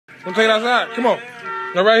Wanna take it outside? Come on.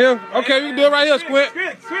 No, right here? Okay, we can do it right here, Squeek.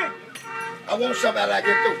 Squeek. I want something I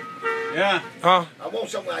get through. Yeah. Huh? I want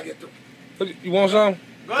something I get through. You want some?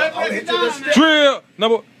 Go ahead, break it down, man. Drill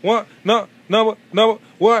number one, number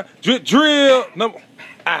one. Drill number.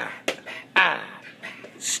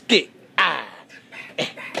 Stick.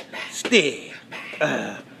 Stick.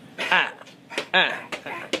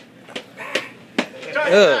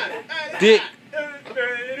 Dick.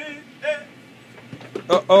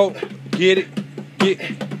 Uh-oh. Get it.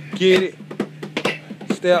 Get it.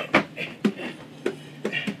 Step.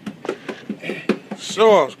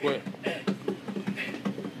 Show him, Squeak.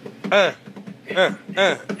 Hit.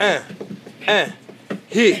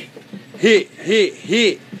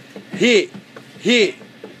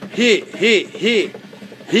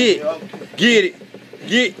 Get it.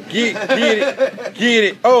 Get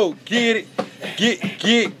it. Oh, get it. Get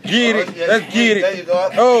it. Let's get it.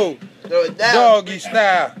 Oh, doggy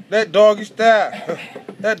style. That doggy style.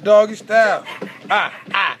 That doggy style.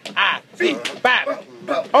 See, bop.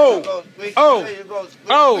 Oh.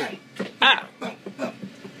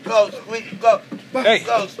 Go, Squeak, go. Hey.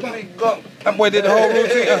 Go, Squeak, go. That boy did the whole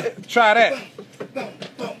routine. Try that.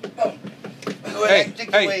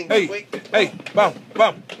 Hey, bum.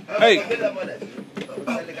 Hey.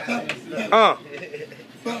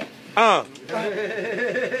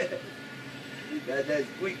 That's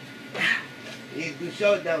Squeak. He do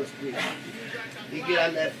showdown, Squeak. He get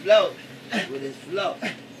on that flow with his flow.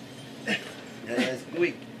 That's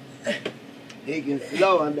Squeak. He can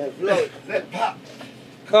flow on that flow. Let pop.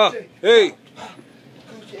 Hey.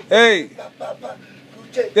 Hey.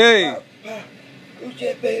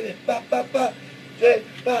 Gucci, baby. Pop. Pop.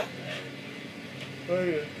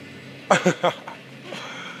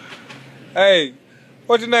 Hey,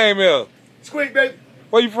 what's your name is? Squeak, baby.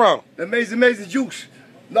 Where you from? Amazing juice.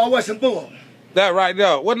 Northwestern Bull. That right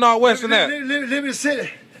there. What Northwestern at? Liberty City.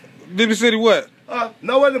 Liberty City what?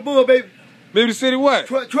 Northwestern Bull, baby. Liberty City what?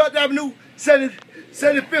 12th Avenue,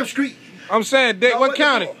 75th Street. I'm saying, Dick, what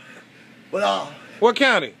county? What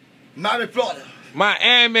county? Miami, Florida.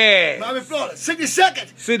 Miami, Florida.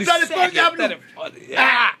 62nd. 32nd Avenue.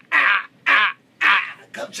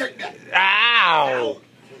 Come check that. Ow.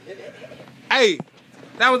 Hey,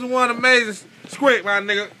 that was one amazing Squeak, my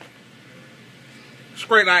nigga.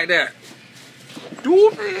 Straight like that.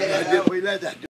 We let that.